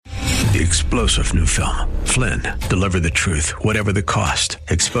the explosive new film, Flynn, Deliver the Truth, Whatever the Cost,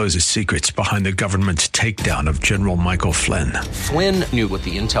 exposes secrets behind the government's takedown of General Michael Flynn. Flynn knew what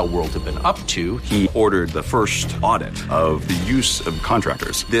the intel world had been up to. He ordered the first audit of the use of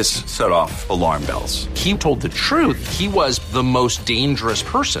contractors. This set off alarm bells. He told the truth. He was the most dangerous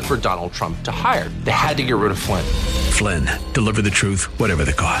person for Donald Trump to hire. They had to get rid of Flynn. Flynn, Deliver the Truth, Whatever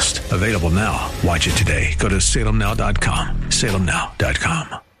the Cost. Available now. Watch it today. Go to salemnow.com.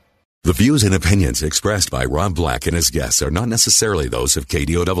 salemnow.com. The views and opinions expressed by Rob Black and his guests are not necessarily those of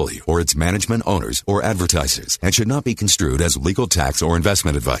KDOW or its management, owners, or advertisers and should not be construed as legal, tax, or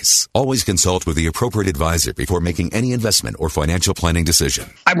investment advice. Always consult with the appropriate advisor before making any investment or financial planning decision.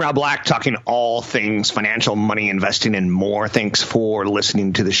 I'm Rob Black, talking all things financial, money, investing, and more. Thanks for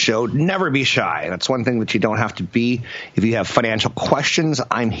listening to the show. Never be shy. That's one thing that you don't have to be. If you have financial questions,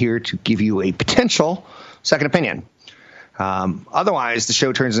 I'm here to give you a potential second opinion. Otherwise, the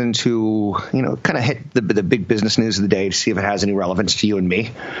show turns into, kind of hit the big business news of the day to see if it has any relevance to you and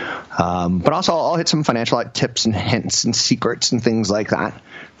me. But also, I'll hit some financial tips and hints and secrets and things like that.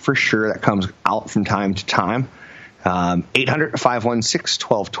 For sure, that comes out from time to time.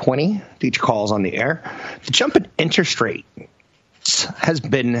 800-516-1220. Each call's on the air. The jump in interest rates has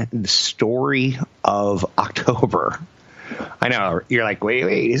been the story of October. I know, you're like,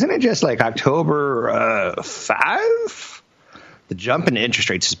 wait, isn't it just like October 5? The jump in interest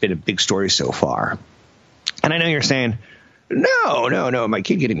rates has been a big story so far. And I know you're saying, no, my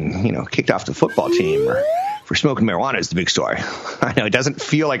kid getting, kicked off the football team or for smoking marijuana is the big story. I know, it doesn't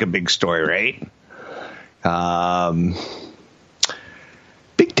feel like a big story, right?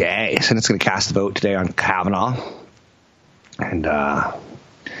 Big day. And it's going to cast the vote today on Kavanaugh. And I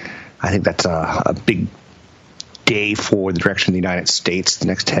think that's a big day for the direction of the United States the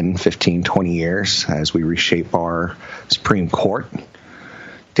next 10, 15, 20 years as we reshape our Supreme Court.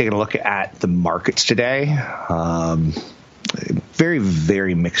 Taking a look at the markets today, very,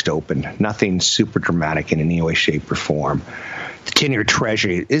 very mixed open. Nothing super dramatic in any way, shape, or form. The 10-year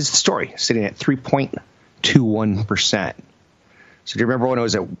Treasury is the story, sitting at 3.21%. So do you remember when it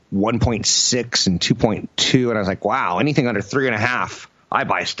was at 1.6 and 2.2? And I was like, wow, anything under 3.5, I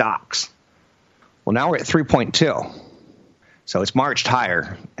buy stocks. Well, now we're at 3.2. So it's marched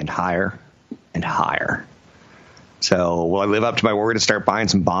higher and higher and higher. So will I live up to my word and start buying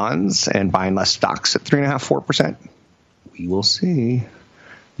some bonds and buying less stocks at 3.5%, 4%? We will see.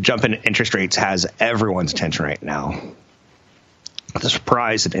 Jump in interest rates has everyone's attention right now. The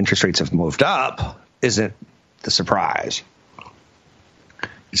surprise that interest rates have moved up isn't the surprise.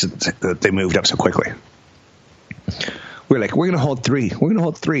 It's that they moved up so quickly. We're like, we're going to hold 3. We're going to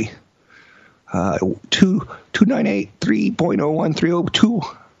hold 3. 298, 3.01, 302.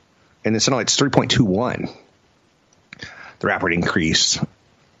 And then suddenly it's 3.21. The rapid increase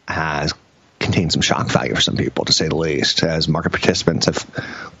has contained some shock value for some people, to say the least, as market participants have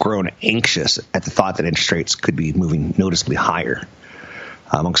grown anxious at the thought that interest rates could be moving noticeably higher.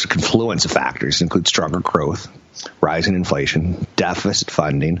 Amongst a confluence of factors include stronger growth, rising inflation, deficit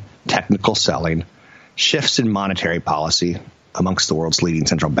funding, technical selling, shifts in monetary policy amongst the world's leading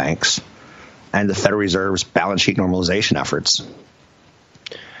central banks, and the Federal Reserve's balance sheet normalization efforts.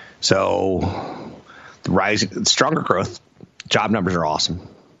 So the stronger growth, job numbers are awesome.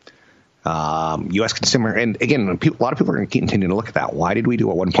 U.S. consumer, and again, a lot of people are going to continue to look at that. Why did we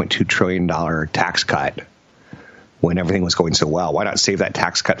do a $1.2 trillion tax cut when everything was going so well? Why not save that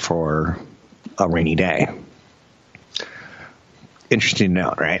tax cut for a rainy day? Interesting to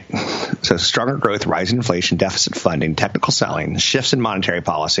note, right? So stronger growth, rising inflation, deficit funding, technical selling, shifts in monetary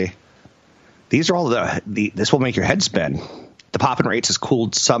policy. These are all this will make your head spin. The pop in rates has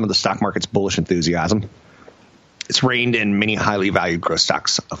cooled some of the stock market's bullish enthusiasm. It's reined in many highly valued growth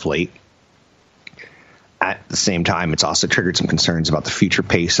stocks of late. At the same time, it's also triggered some concerns about the future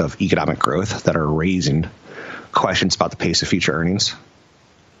pace of economic growth that are raising questions about the pace of future earnings.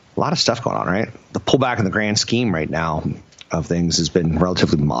 A lot of stuff going on, right? The pullback in the grand scheme right now of things has been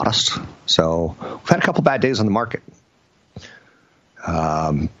relatively modest. So we've had a couple bad days on the market.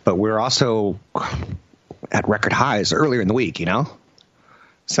 But we're also at record highs earlier in the week,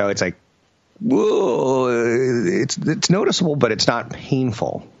 So it's like, whoa, it's noticeable, but it's not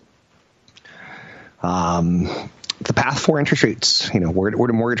painful. The path for interest rates, where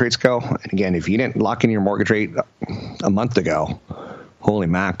do mortgage rates go? And again, if you didn't lock in your mortgage rate a month ago, holy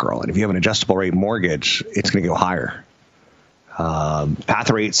mackerel. And if you have an adjustable rate mortgage, it's going to go higher.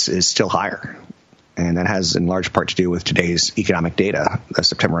 Path rates is still higher. And that has in large part to do with today's economic data, the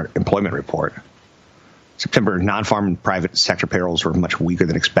September employment report. September non-farm and private sector payrolls were much weaker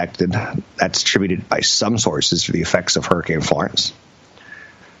than expected. That's attributed by some sources to the effects of Hurricane Florence.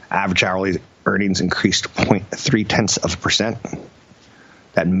 Average hourly earnings increased 0.3%.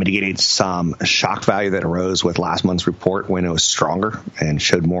 That mitigated some shock value that arose with last month's report when it was stronger and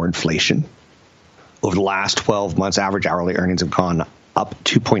showed more inflation. Over the last 12 months, average hourly earnings have gone up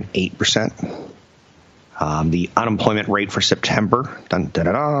 2.8%. The unemployment rate for September,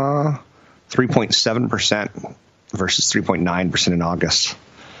 3.7% versus 3.9% in August.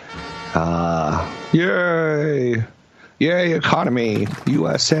 Yay! Yay, economy!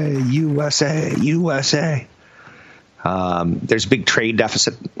 USA, USA, USA. There's a big trade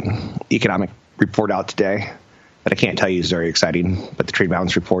deficit economic report out today that I can't tell you is very exciting, but the trade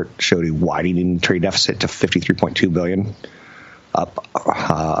balance report showed a widening trade deficit to $53.2 billion, up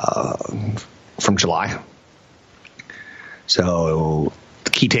from July. So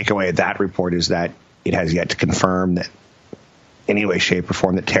the key takeaway of that report is that it has yet to confirm that any way, shape, or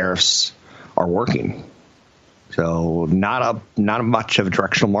form that tariffs are working. So not much of a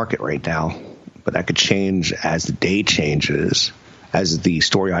directional market right now, but that could change as the day changes, as the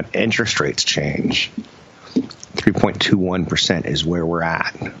story on interest rates change. 3.21% is where we're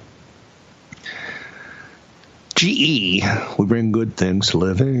at. GE, we bring good things to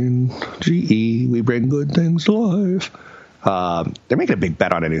living. GE, we bring good things to life. They're making a big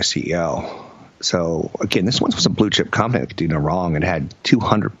bet on a new CEO. So, again, this one was a blue-chip company that could do no wrong and had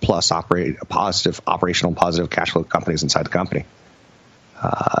 200-plus operational positive cash flow companies inside the company.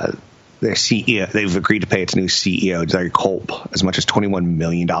 Their CEO, they've agreed to pay its new CEO, Larry Culp, as much as $21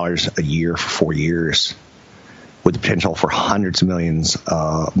 million a year for 4 years, with the potential for hundreds of millions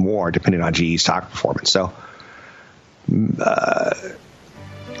more, depending on GE stock performance. So,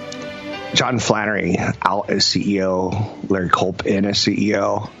 John Flannery out as CEO, Larry Culp in as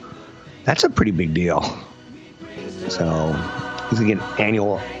CEO. That's a pretty big deal. So he's going to get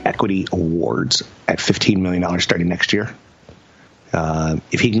annual equity awards at $15 million starting next year.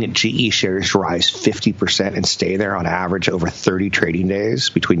 If he can get GE shares to rise 50% and stay there on average over 30 trading days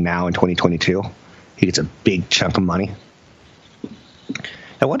between now and 2022, he gets a big chunk of money.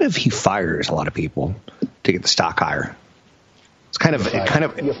 Now, what if he fires a lot of people to get the stock higher? It kind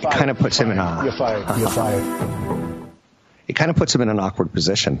of puts him in a You're fired. It kind of puts him in an awkward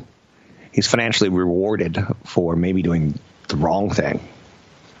position. He's financially rewarded for maybe doing the wrong thing.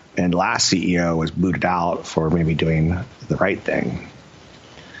 And last CEO was booted out for maybe doing the right thing.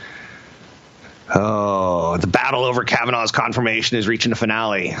 Oh, the battle over Kavanaugh's confirmation is reaching a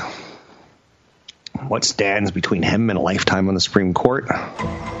finale. What stands between him and a lifetime on the Supreme Court?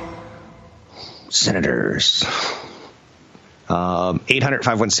 Senators.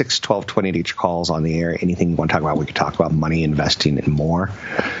 800-516-1220 to each calls on the air. Anything you want to talk about, we can talk about money, investing, and more.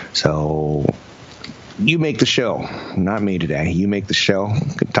 So you make the show, not me today. You make the show.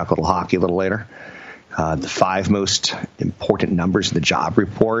 We can talk a little hockey a little later. The 5 most important numbers in the job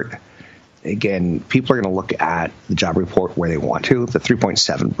report. Again, people are going to look at the job report where they want to. The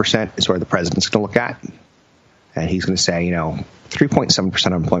 3.7% is where the president's going to look at. And he's going to say, 3.7%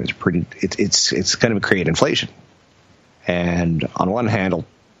 unemployment is pretty, it's going to create inflation. And on one hand,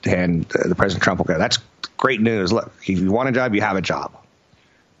 the President Trump will go, that's great news. Look, if you want a job, you have a job.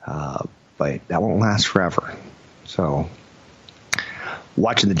 But that won't last forever. So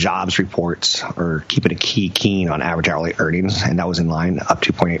watching the jobs reports or keeping a keen on average hourly earnings, and that was in line, up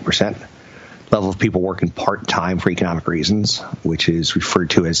 2.8%. Level of people working part-time for economic reasons, which is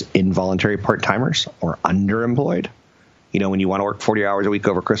referred to as involuntary part-timers or underemployed. When you want to work 40 hours a week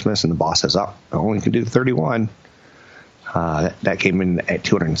over Christmas and the boss says, oh, I only can do 31. That came in at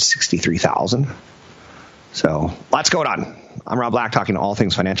 263,000. So lots going on. I'm Rob Black, talking all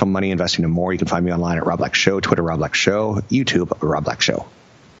things financial, money, investing, and more. You can find me online at Rob Black Show, Twitter Rob Black Show, YouTube Rob Black Show.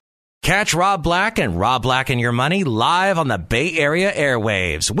 Catch Rob Black and Rob Black and Your Money live on the Bay Area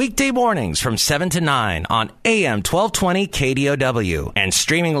airwaves, weekday mornings from 7 to 9 on AM 1220 KDOW and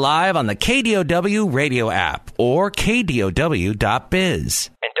streaming live on the KDOW radio app or KDOW.biz. And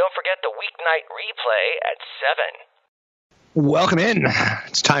don't forget the weeknight replay at 7. Welcome in.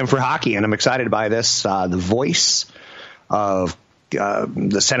 It's time for hockey, and I'm excited by this. The voice of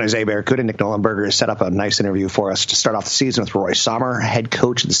the San Jose Barracuda, Nick Nollenberger, has set up a nice interview for us to start off the season with Roy Sommer, head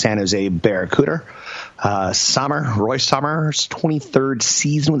coach of the San Jose Barracuda. Roy Sommer's 23rd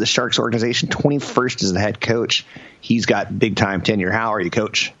season with the Sharks organization, 21st as the head coach. He's got big-time tenure. How are you,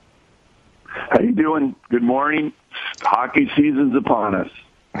 Coach? How you doing? Good morning. Hockey season's upon us.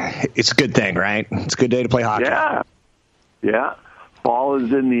 It's a good thing, right? It's a good day to play hockey. Yeah. Fall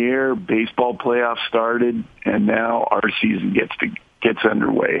is in the air. Baseball playoffs started, and now our season gets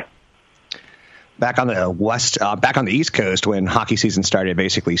underway. back on the East Coast when hockey season started,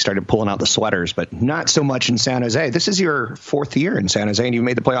 basically started pulling out the sweaters, but not so much in San Jose. This is your fourth year in San Jose, and you've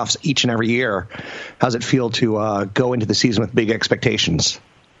made the playoffs each and every year. How's it feel to go into the season with big expectations?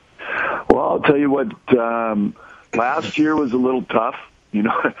 Well, I'll tell you what, last year was a little tough. You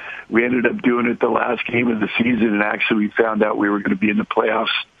know, we ended up doing it the last game of the season, and actually we found out we were going to be in the playoffs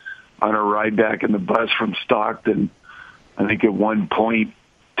on our ride back in the bus from Stockton. I think at one point,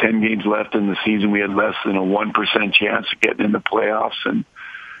 10 games left in the season, we had less than a 1% chance of getting in the playoffs, and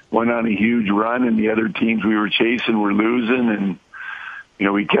went on a huge run, and the other teams we were chasing were losing, and, you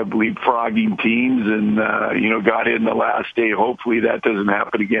know, we kept leapfrogging teams and, you know, got in the last day. Hopefully that doesn't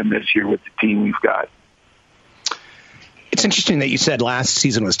happen again this year with the team we've got. It's interesting that you said last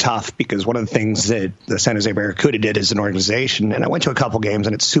season was tough, because one of the things that the San Jose Barracuda did as an organization, and I went to a couple games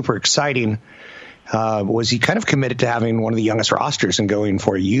and it's super exciting, was he kind of committed to having one of the youngest rosters and going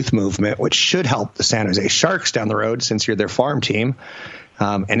for a youth movement, which should help the San Jose Sharks down the road since you're their farm team.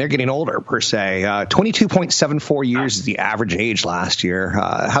 And they're getting older, per se. 22.74 years is the average age last year.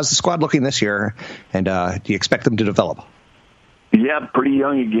 How's the squad looking this year, and do you expect them to develop? Yeah, pretty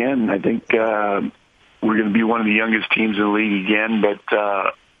young again. I think we're going to be one of the youngest teams in the league again,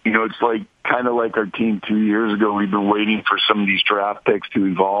 but, you know, it's like kind of like our team 2 years ago. We've been waiting for some of these draft picks to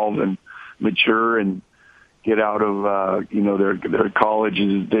evolve and mature and get out of, you know, their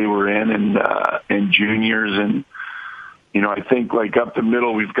colleges they were in and juniors. And, you know, I think like up the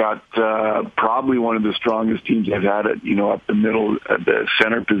middle, we've got probably one of the strongest teams I've had it, you know, up the middle at the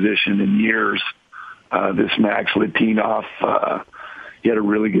center position in years. This Max Latinoff, he had a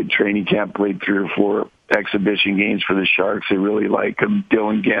really good training camp, played 3 or 4 exhibition games for the Sharks. They really like him.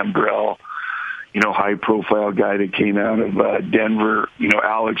 Dylan Gambrell, you know, high-profile guy that came out of Denver. You know,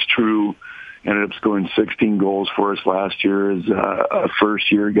 Alex True ended up scoring 16 goals for us last year as a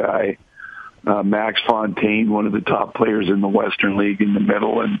first-year guy. Max Fontaine, one of the top players in the Western League in the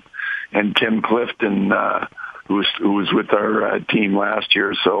middle, and Tim Clifton, who was with our team last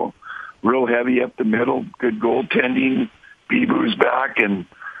year. So real heavy up the middle, good goaltending. Bibu's back, and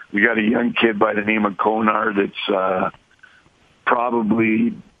we got a young kid by the name of Konar that's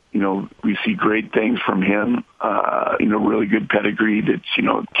probably, you know, we see great things from him. You know, really good pedigree that's, you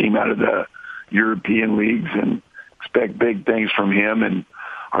know, came out of the European leagues, and expect big things from him. And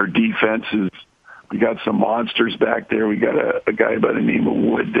our defense is, we got some monsters back there. We got a guy by the name of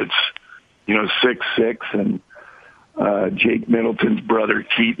Wood that's, you know, 6'6", and Jake Middleton's brother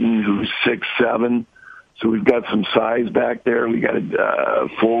Keaton, who's 6'7". So we've got some size back there. We got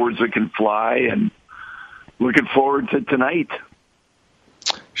forwards that can fly, and looking forward to tonight.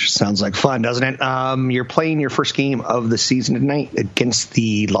 Sounds like fun, doesn't it? You're playing your first game of the season tonight against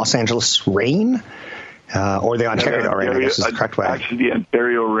the Los Angeles Reign, or the Ontario Reign, I guess is the correct way. Actually, the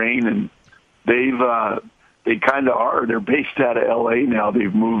Ontario Reign, and they kind of are. They're based out of L.A. now.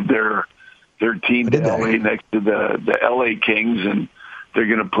 They've moved their team to L.A. next to the L.A. Kings, and they're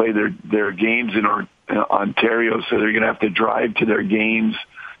going to play their games in Ontario, so they're going to have to drive to their games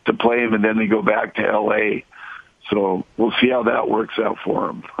to play them, and then they go back to L.A. So we'll see how that works out for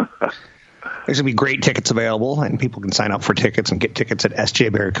them. There's going to be great tickets available, and people can sign up for tickets and get tickets at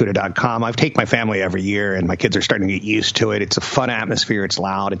sjbarracuda.com. I've taken my family every year, and my kids are starting to get used to it. It's a fun atmosphere. It's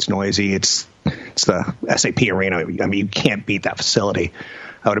loud. It's noisy. It's the SAP Arena. I mean, you can't beat that facility.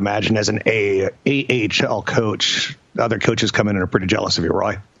 I would imagine as an AHL coach, other coaches come in and are pretty jealous of you,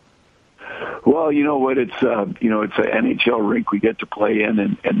 Roy. Well, you know what? It's it's an NHL rink we get to play in,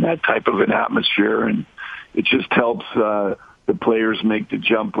 and that type of an atmosphere, and it just helps the players make the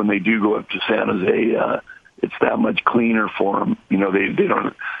jump when they do go up to San Jose. It's that much cleaner for them. You know,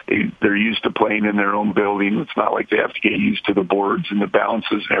 they're used to playing in their own building. It's not like they have to get used to the boards and the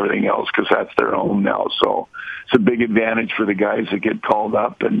bounces and everything else, because that's their own now. So it's a big advantage for the guys that get called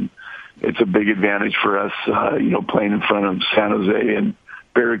up, and it's a big advantage for us, playing in front of San Jose and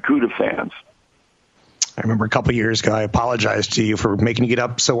Barracuda fans. I remember a couple of years ago, I apologized to you for making you get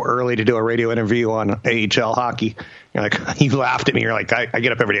up so early to do a radio interview on AHL hockey. You're like, you laughed at me. You're like, I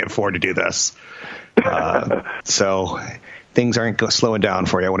get up every day at 4 to do this. So things aren't slowing down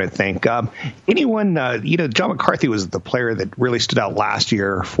for you, I want to think. John McCarthy was the player that really stood out last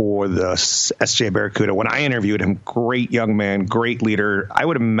year for the SJ Barracuda. When I interviewed him, great young man, great leader. I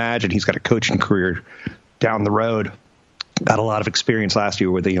would imagine he's got a coaching career down the road. Got a lot of experience last year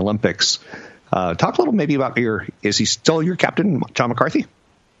with the Olympics. Talk a little maybe about is he still your captain, John McCarthy?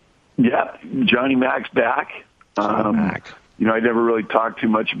 Yeah, Johnny Mac's back. Mac. I never really talked too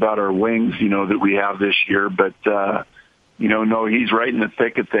much about our wings, that we have this year, but, no, he's right in the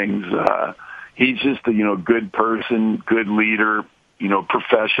thick of things. He's just a, good person, good leader,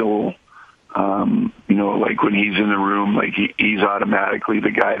 professional, Like when he's in the room, like he's automatically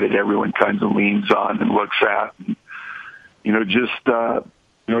the guy that everyone kind of leans on and looks at. And,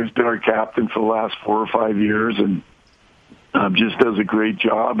 he's been our captain for the last 4 or 5 years, and just does a great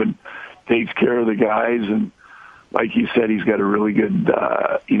job and takes care of the guys. And like you said, he's got a really good,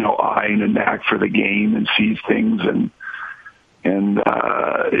 eye and a knack for the game and sees things.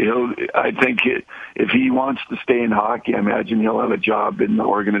 I think if he wants to stay in hockey, I imagine he'll have a job in the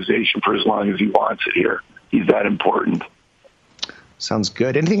organization for as long as he wants it here. He's that important. Sounds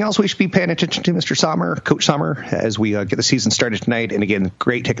good. Anything else we should be paying attention to, Mr. Sommer, Coach Sommer, as we get the season started tonight? And again,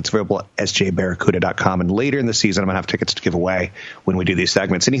 great tickets available at sjbarracuda.com. And later in the season, I'm going to have tickets to give away when we do these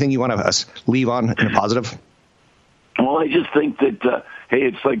segments. Anything you want us leave on in a positive? Well, I just think that,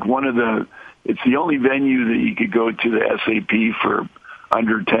 it's like it's the only venue that you could go to the SAP for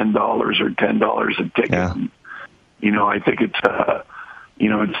under $10 or $10 a ticket. Yeah. And, I think it's the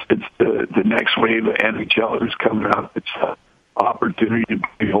next wave of NHLers coming up. It's an opportunity to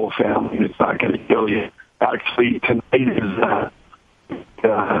bring the whole family, and it's not going to kill you. Actually, tonight is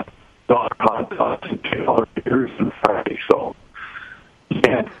 $1 hot dogs and $2 beers on Friday. So,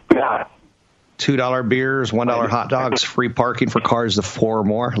 yeah, $2 beers, $1 hot dogs, free parking for cars of 4 or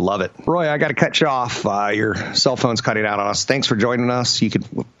more. Love it. Roy, I got to cut you off. Your cell phone's cutting out on us. Thanks for joining us. You can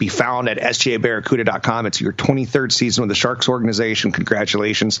be found at sjbarracuda.com. It's your 23rd season with the Sharks organization.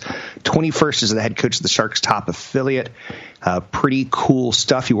 Congratulations. 21st as the head coach of the Sharks top affiliate. Pretty cool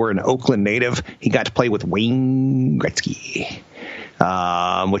stuff. You were an Oakland native. He got to play with Wayne Gretzky,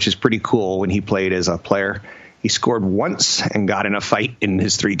 which is pretty cool when he played as a player. He scored once and got in a fight in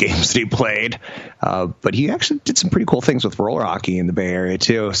his 3 games that he played. But he actually did some pretty cool things with roller hockey in the Bay Area,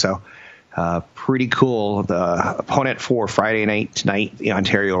 too. So pretty cool. The opponent for Friday night tonight, the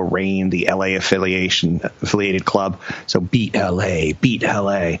Ontario Reign, the LA affiliated club. So beat LA. He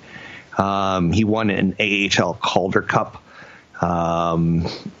won an AHL Calder Cup.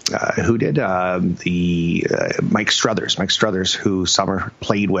 Who did? Mike Struthers, who Summer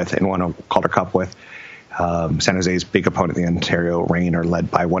played with and won a Calder Cup with. San Jose's big opponent, the Ontario Reign, are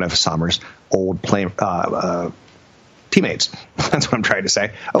led by one of Sommer's old teammates. That's what I'm trying to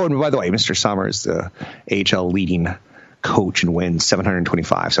say. Oh, and by the way, Mr. Sommer is the AHL leading coach and wins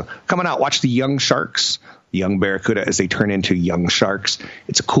 725. So coming out, watch the young Sharks, young Barracuda, as they turn into young Sharks.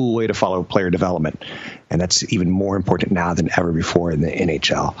 It's a cool way to follow player development, and that's even more important now than ever before in the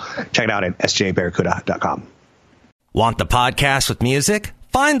NHL. Check it out at sjbarracuda.com. Want the podcast with music?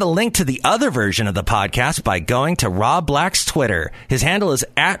 Find the link to the other version of the podcast by going to Rob Black's Twitter. His handle is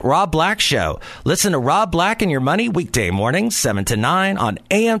 @RobBlackShow. Listen to Rob Black and Your Money weekday mornings, 7 to 9 on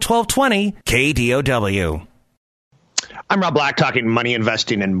AM 1220 KDOW. I'm Rob Black, talking money,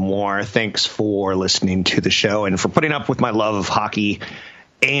 investing, and more. Thanks for listening to the show and for putting up with my love of hockey.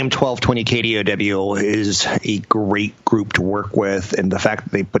 AM 1220 KDOW is a great group to work with, and the fact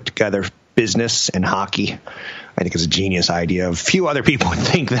that they put together business and hockey, I think, is a genius idea. A few other people would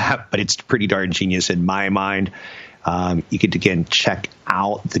think that, but it's pretty darn genius in my mind. You could, again, check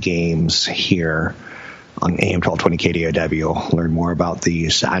out the games here on AM 1220 KDOW. Learn more about the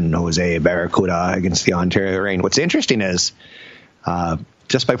San Jose Barracuda against the Ontario Reign. What's interesting is,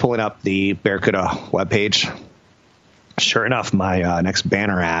 just by pulling up the Barracuda webpage, sure enough, my next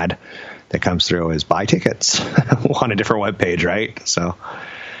banner ad that comes through is buy tickets on a different webpage, right? So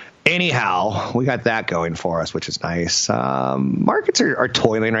anyhow, we got that going for us, which is nice. Markets are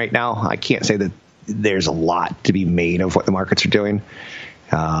toiling right now. I can't say that there's a lot to be made of what the markets are doing.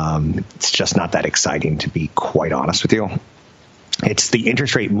 It's just not that exciting, to be quite honest with you. It's the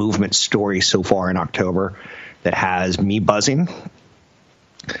interest rate movement story so far in October that has me buzzing.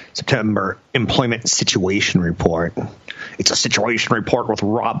 September employment situation report. It's a situation report with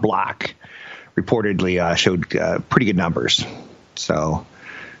Rob Black. Reportedly showed pretty good numbers. So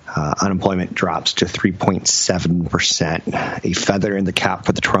unemployment drops to 3.7%, a feather in the cap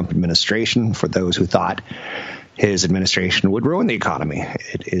for the Trump administration, for those who thought his administration would ruin the economy.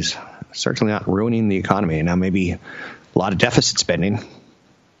 It is certainly not ruining the economy. And now maybe a lot of deficit spending,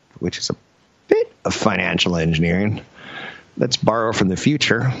 which is a bit of financial engineering. Let's borrow from the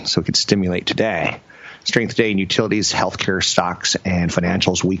future so it could stimulate today. Strength today in utilities, healthcare stocks, and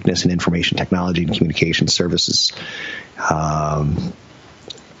financials. Weakness in information technology and communication services.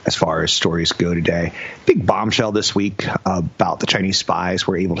 As far as stories go today, big bombshell this week about the Chinese spies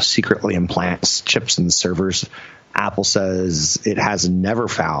were able to secretly implant chips in the servers. Apple says it has never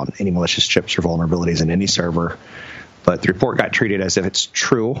found any malicious chips or vulnerabilities in any server, but the report got treated as if it's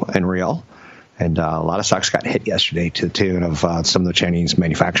true and real. And a lot of stocks got hit yesterday to the tune of some of the Chinese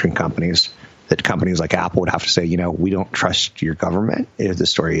manufacturing companies, that companies like Apple would have to say, we don't trust your government if the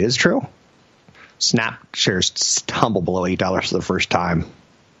story is true. Snap shares tumble below $8 for the first time.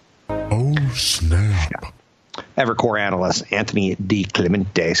 Oh, snap. Yeah. Evercore analyst Anthony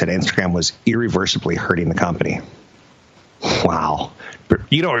DiClemente said Instagram was irreversibly hurting the company. Wow.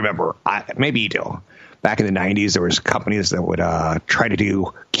 You don't remember. Maybe you do. Back in the 90s, there was companies that would try to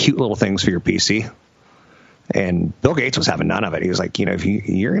do cute little things for your PC. And Bill Gates was having none of it. He was like, if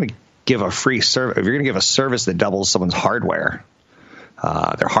you're going to give a free service, if you're going to give a service that doubles someone's hardware,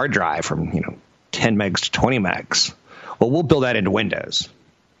 their hard drive from 10 megs to 20 megs, well, we'll build that into Windows.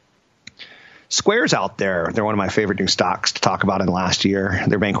 Square's out there. They're one of my favorite new stocks to talk about in the last year.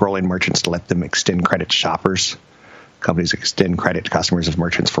 They're bankrolling merchants to let them extend credit to shoppers. Companies extend credit to customers of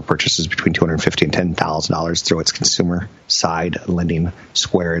merchants for purchases between $250 and $10,000 through its consumer side lending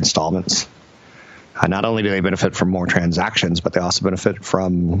Square installments. Not only do they benefit from more transactions, but they also benefit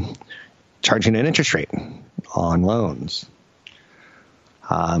from charging an interest rate on loans.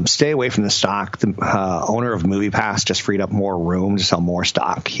 Stay away from the stock. The owner of MoviePass just freed up more room to sell more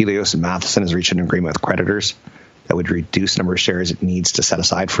stock. Helios and Matheson has reached an agreement with creditors that would reduce the number of shares it needs to set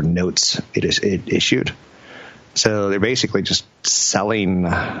aside for notes it issued. So they're basically just selling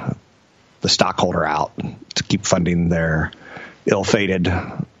the stockholder out to keep funding their ill-fated,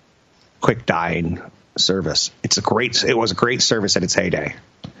 quick-dying service. It was a great service at its heyday.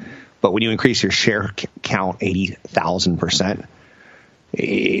 But when you increase your share count 80,000%,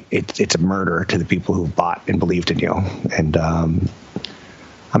 it's a murder to the people who bought and believed in you. And I'm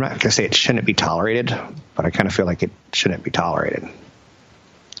not going to say it shouldn't be tolerated, but I kind of feel like it shouldn't be tolerated.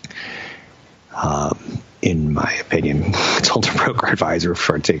 In my opinion, consult a broker advisor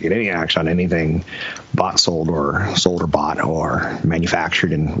before taking any action on anything bought, sold or bought or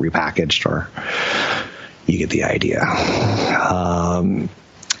manufactured and repackaged, or you get the idea.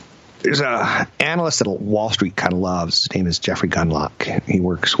 There's an analyst that Wall Street kind of loves. His name is Jeffrey Gundlach. He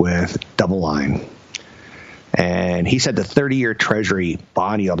works with DoubleLine. And he said the 30-year Treasury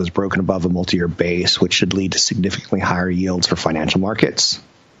bond yield has broken above a multi-year base, which should lead to significantly higher yields for financial markets.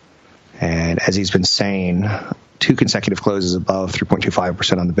 And as he's been saying, 2 consecutive closes above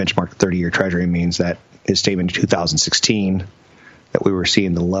 3.25% on the benchmark 30-year Treasury means that his statement in 2016 that we were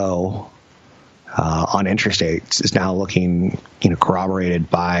seeing the low on interest rates is now looking, corroborated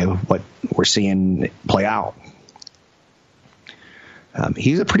by what we're seeing play out.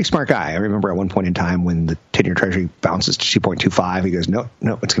 He's a pretty smart guy. I remember at one point in time when the 10-year Treasury bounces to 2.25, he goes, no,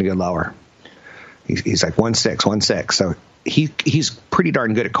 it's going to go lower. He's like 1.6. So he's pretty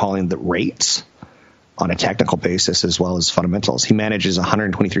darn good at calling the rates on a technical basis as well as fundamentals. He manages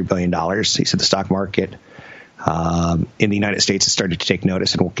 $123 billion. He said the stock market in the United States has started to take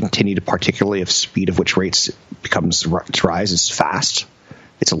notice and will continue to, particularly if speed of which rates rise is fast.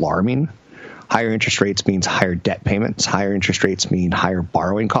 It's alarming. Higher interest rates means higher debt payments. Higher interest rates mean higher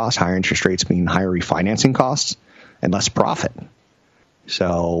borrowing costs. Higher interest rates mean higher refinancing costs and less profit.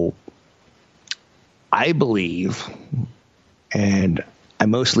 So I believe, and I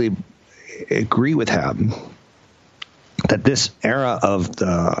mostly agree with him, that this era of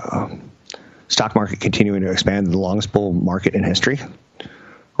the stock market continuing to expand, the longest bull market in history,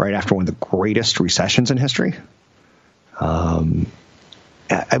 right after one of the greatest recessions in history.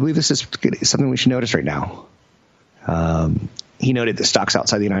 I believe this is something we should notice right now. He noted that stocks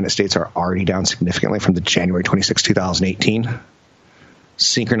outside the United States are already down significantly from the January 26, 2018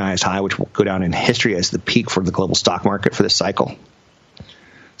 synchronized high, which will go down in history as the peak for the global stock market for this cycle.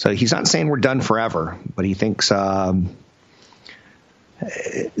 So he's not saying we're done forever, but he thinks the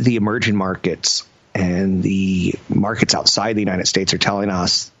emerging markets and the markets outside the United States are telling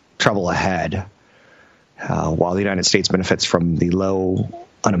us trouble ahead. While the United States benefits from the low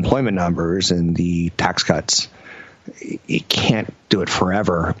unemployment numbers and the tax cuts, it can't do it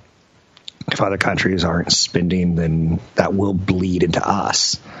forever. If other countries aren't spending, then that will bleed into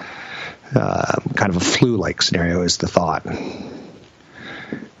us. Kind of a flu-like scenario is the thought.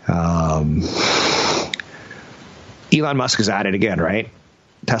 Elon Musk is at it again, right?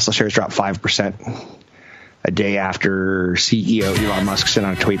 Tesla shares dropped 5% a day after CEO Elon Musk sent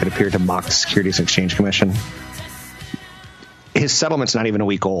out a tweet that appeared to mock the Securities and Exchange Commission. His settlement's not even a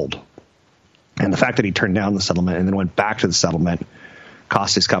week old. And the fact that he turned down the settlement and then went back to the settlement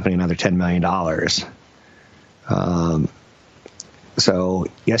cost his company another $10 million. So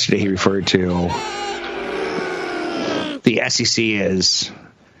yesterday he referred to the SEC as,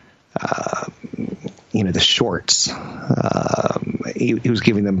 the shorts. He was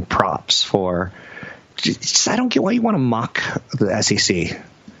giving them props for. I don't get why you want to mock the SEC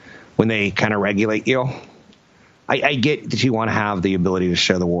when they kind of regulate you. I get that you want to have the ability to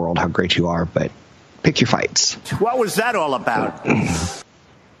show the world how great you are, but pick your fights. What was that all about?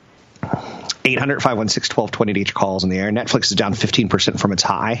 800-516-1220 to each calls in the air. Netflix is down 15% from its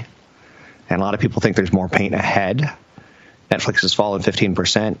high, and a lot of people think there's more pain ahead. Netflix has fallen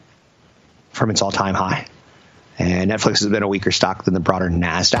 15% from its all-time high, and Netflix has been a weaker stock than the broader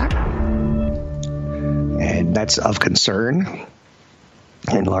NASDAQ, and that's of concern.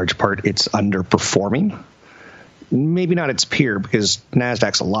 In large part, it's underperforming. Maybe not its peer, because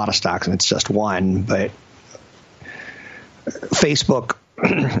NASDAQ's a lot of stocks and it's just one, but Facebook,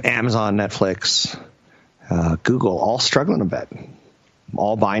 Amazon, Netflix, Google, all struggling a bit.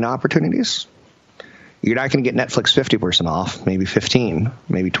 All buying opportunities. You're not going to get Netflix 50% off, maybe 15,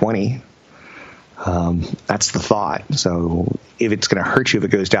 maybe 20. That's the thought. So if it's going to hurt you if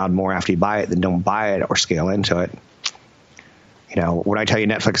it goes down more after you buy it, then don't buy it or scale into it. You know, when I tell you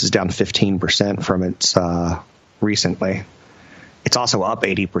Netflix is down 15% from its recently, it's also up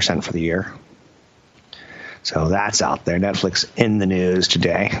 80% for the year. So that's out there. Netflix in the news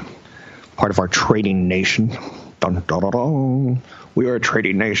today. Part of our trading nation. Dun, dun, dun, dun. We are a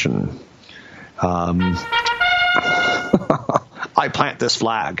trading nation. I plant this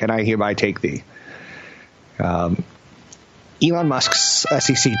flag, and I hereby take thee. Elon Musk's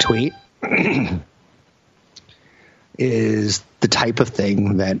SEC tweet is the type of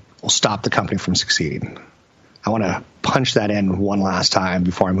thing that will stop the company from succeeding. I want to punch that in one last time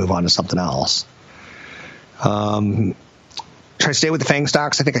before I move on to something else. Should I stay with the FANG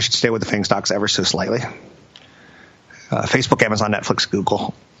stocks? I think I should stay with the FANG stocks ever so slightly. Facebook, Amazon, Netflix,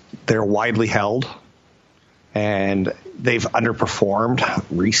 Google, they're widely held, and they've underperformed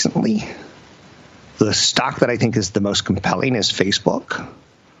recently. The stock that I think is the most compelling is Facebook,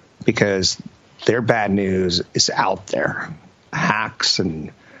 because their bad news is out there. Hacks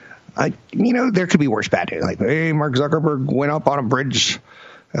and, there could be worse bad news. Like, hey, Mark Zuckerberg went up on a bridge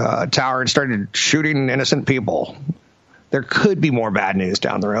tower and started shooting innocent people. There could be more bad news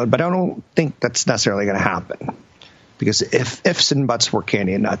down the road, but I don't think that's necessarily going to happen. Because if ifs and buts were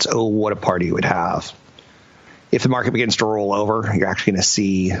candy and nuts, oh, what a party you would have. If the market begins to roll over, you're actually going to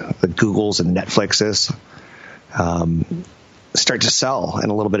see the Googles and Netflixes start to sell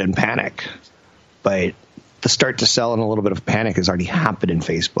and a little bit in panic. But the start to sell and a little bit of panic has already happened in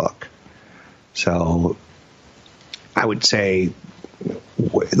Facebook. So I would say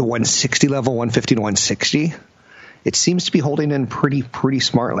the 160 level, 150 to 160, it seems to be holding in pretty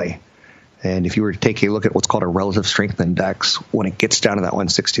smartly. And if you were to take a look at what's called a relative strength index, when it gets down to that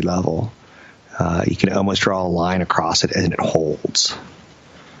 160 level, you can almost draw a line across it and it holds.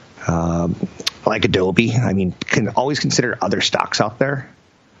 Like Adobe, can always consider other stocks out there.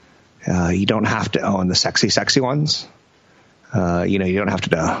 You don't have to own the sexy ones. You don't have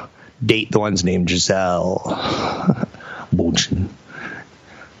to date the ones named Giselle Bündchen.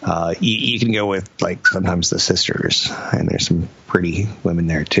 You can go with, sometimes the sisters, and there's some pretty women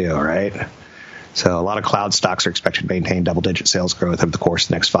there too, right? So a lot of cloud stocks are expected to maintain double-digit sales growth over the course of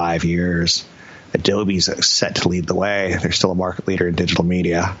the next 5 years. Adobe's set to lead the way. They're still a market leader in digital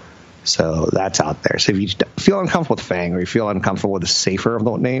media. So that's out there. So if you feel uncomfortable with FANG, or you feel uncomfortable with the safer of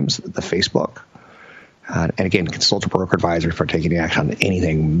the names, the Facebook, and again, consult a broker advisor for taking action on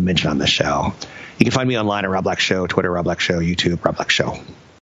anything mentioned on this show. You can find me online at Rob Black Show, Twitter, Rob Black Show, YouTube, Rob Black Show.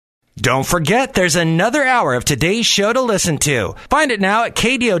 Don't forget, there's another hour of today's show to listen to. Find it now at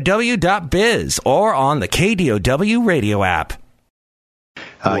KDOW.biz or on the KDOW radio app.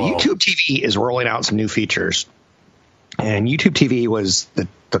 YouTube TV is rolling out some new features. And YouTube TV was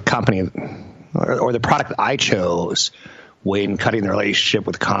the company or the product that I chose when cutting the relationship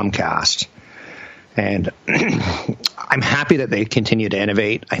with Comcast. And I'm happy that they continue to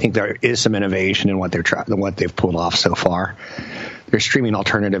innovate. I think there is some innovation in what they've pulled off so far. Their streaming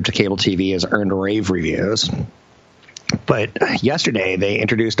alternative to cable TV has earned rave reviews. But yesterday, they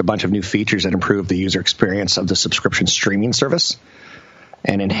introduced a bunch of new features that improve the user experience of the subscription streaming service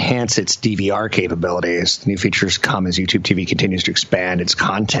and enhance its DVR capabilities. The new features come as YouTube TV continues to expand its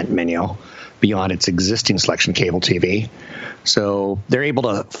content menu beyond its existing selection of cable TV. So they're able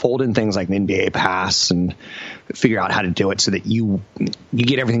to fold in things like an NBA Pass and figure out how to do it so that you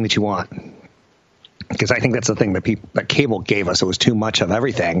get everything that you want. Because I think that's the thing that cable gave us. It was too much of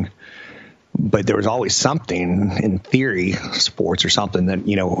everything, but there was always something, in theory, sports or something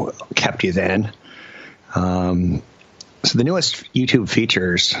that, kept you then. So the newest YouTube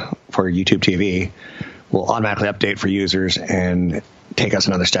features for YouTube TV will automatically update for users and take us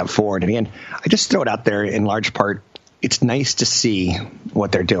another step forward. And again, I just throw it out there in large part. It's nice to see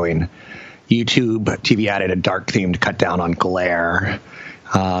what they're doing. YouTube TV added a dark theme to cut down on glare.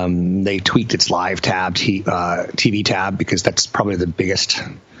 They tweaked its live tab, TV tab, because that's probably the biggest,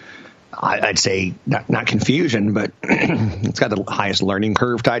 I'd say, not confusion, but it's got the highest learning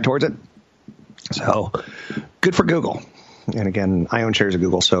curve tied towards it. So good for Google. And again, I own shares of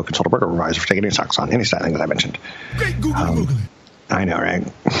Google, so consult a broker advisor for taking any stocks on any thing that I mentioned. Great Google. I know, right?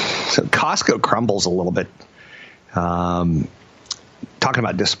 So Costco crumbles a little bit. Talking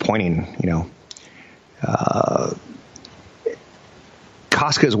about disappointing,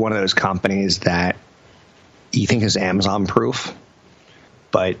 Costco is one of those companies that you think is Amazon proof,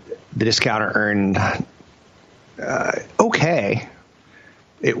 but the discounter earned okay.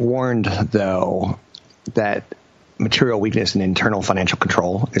 It warned, though, that material weakness and internal financial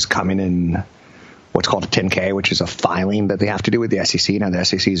control is coming in what's called a 10K, which is a filing that they have to do with the SEC. Now, the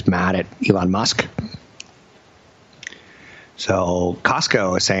SEC is mad at Elon Musk. So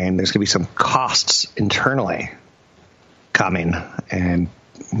Costco is saying there's going to be some costs internally coming. And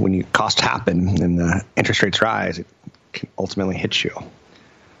when costs happen and the interest rates rise, it can ultimately hit you.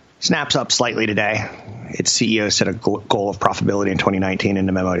 Snaps up slightly today. Its CEO set a goal of profitability in 2019 in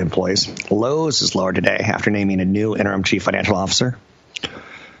the memo to employees. Lowe's is lower today after naming a new interim chief financial officer.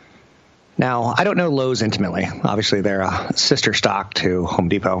 Now, I don't know Lowe's intimately. Obviously, they're a sister stock to Home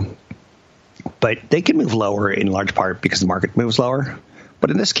Depot. But they can move lower in large part because the market moves lower.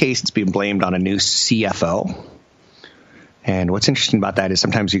 But in this case, it's being blamed on a new CFO. And what's interesting about that is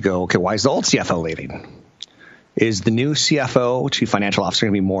sometimes you go, okay, why is the old CFO leaving? Is the new CFO, chief financial officer,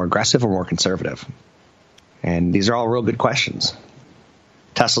 going to be more aggressive or more conservative? And these are all real good questions.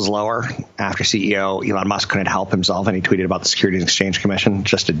 Tesla's lower after CEO Elon Musk couldn't help himself, and he tweeted about the Securities and Exchange Commission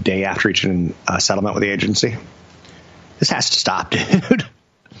just a day after reaching a settlement with the agency. This has to stop, dude.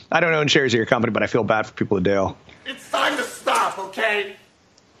 I don't own shares of your company, but I feel bad for people who do. It's time to stop, okay?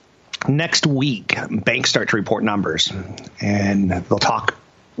 Next week, banks start to report numbers, and they'll talk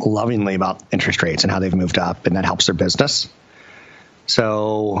lovingly about interest rates and how they've moved up, and that helps their business.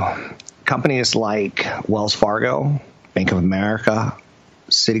 So companies like Wells Fargo, Bank of America,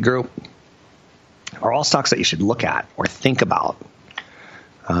 Citigroup are all stocks that you should look at or think about,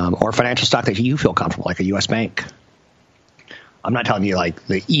 or a financial stock that you feel comfortable, like a U.S. bank. I'm not telling you like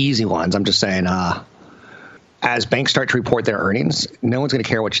the easy ones. I'm just saying as banks start to report their earnings, no one's going to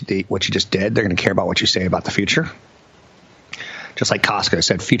care what you just did. They're going to care about what you say about the future. Just like Costco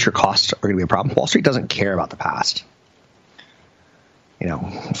said, future costs are going to be a problem. Wall Street doesn't care about the past.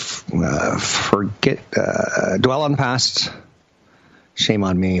 Forget, dwell on the past, shame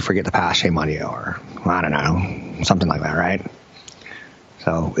on me. Forget the past, shame on you. Or, I don't know, something like that, right?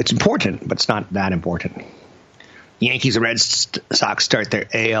 So it's important, but it's not that important. Yankees and Red Sox start their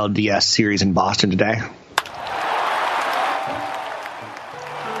ALDS series in Boston today.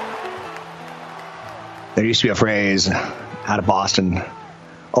 There used to be a phrase out of Boston,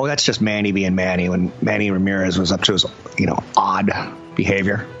 oh, that's just Manny being Manny, when Manny Ramirez was up to his, odd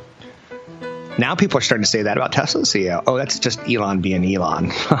behavior. Now people are starting to say that about Tesla's CEO. Oh, that's just Elon being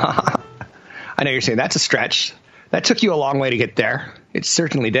Elon. I know you're saying that's a stretch. That took you a long way to get there. It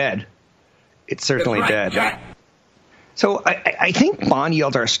certainly did. It certainly did. So I think bond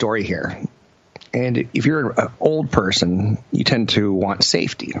yields are a story here. And if you're an old person, you tend to want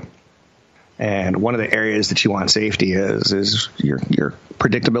safety. And one of the areas that you want safety is your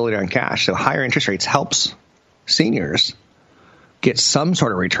predictability on cash. So higher interest rates helps seniors get some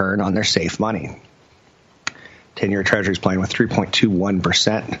sort of return on their safe money. 10-year Treasury is playing with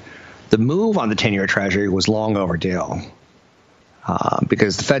 3.21%. The move on the 10-year Treasury was long overdue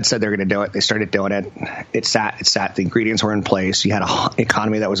because the Fed said they were going to do it. They started doing it. It sat. The ingredients were in place. You had an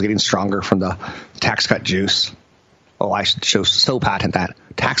economy that was getting stronger from the tax cut juice. Oh, I should so patent that.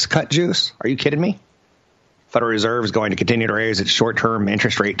 Tax cut juice? Are you kidding me? Federal Reserve is going to continue to raise its short-term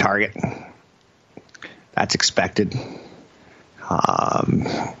interest rate target. That's expected.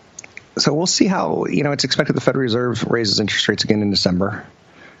 So we'll see how, it's expected the Federal Reserve raises interest rates again in December.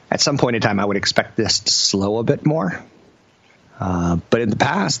 At some point in time, I would expect this to slow a bit more. But in the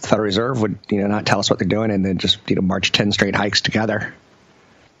past, the Federal Reserve would, not tell us what they're doing and then just, march 10 straight hikes together.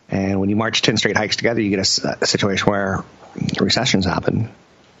 And when you march 10 straight hikes together, you get a situation where recessions happen.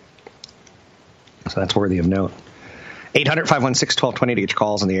 So that's worthy of note. 800-516-1220 to get your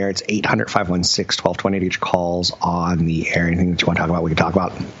calls on the air. It's 800-516-1220 to get your calls on the air. Anything that you want to talk about, we can talk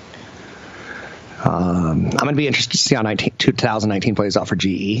about. I'm going to be interested to see how 2019 plays out for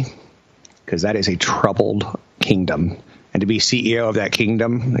GE, because that is a troubled kingdom. And to be CEO of that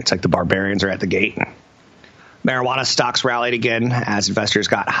kingdom, it's like the barbarians are at the gate. Marijuana stocks rallied again as investors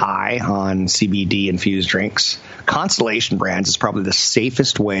got high on CBD-infused drinks. Constellation Brands is probably the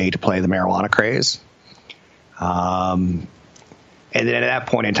safest way to play the marijuana craze. And then at that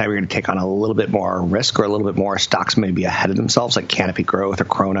point in time, you're going to take on a little bit more risk, or a little bit more stocks may be ahead of themselves, like Canopy Growth or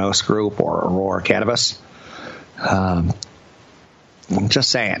Kronos Group or Aurora Cannabis. I'm just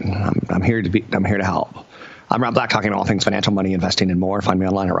saying. I'm here to help. I'm Rob Black, talking all things financial, money, investing, and more. Find me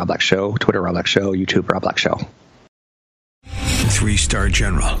online at Rob Black Show, Twitter, Rob Black Show, YouTube, Rob Black Show. 3-star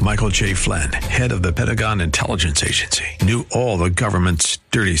General Michael J. Flynn, head of the Pentagon Intelligence Agency, knew all the government's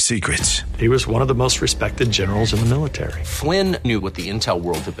dirty secrets. He was one of the most respected generals in the military. Flynn knew what the intel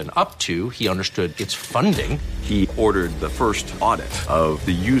world had been up to. He understood its funding. He ordered the first audit of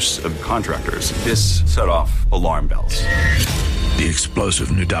the use of contractors. This set off alarm bells. The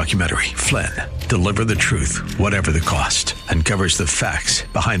explosive new documentary, Flynn, Deliver the Truth, Whatever the Cost, uncovers the facts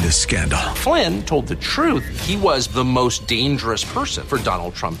behind this scandal. Flynn told the truth. He was the most dangerous person for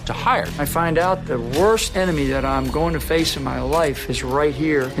Donald Trump to hire. I find out the worst enemy that I'm going to face in my life is right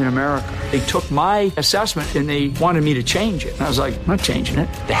here in America. They took my assessment and they wanted me to change it. And I was like, I'm not changing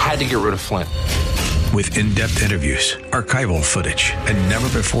it. They had to get rid of Flynn. With in-depth interviews, archival footage, and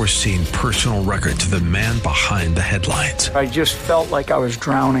never-before-seen personal records of the man behind the headlines. I just felt like I was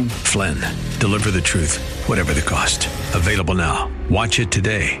drowning. Flynn, Deliver the Truth, Whatever the Cost. Available now. Watch it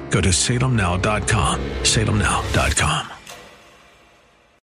today. Go to salemnow.com. salemnow.com.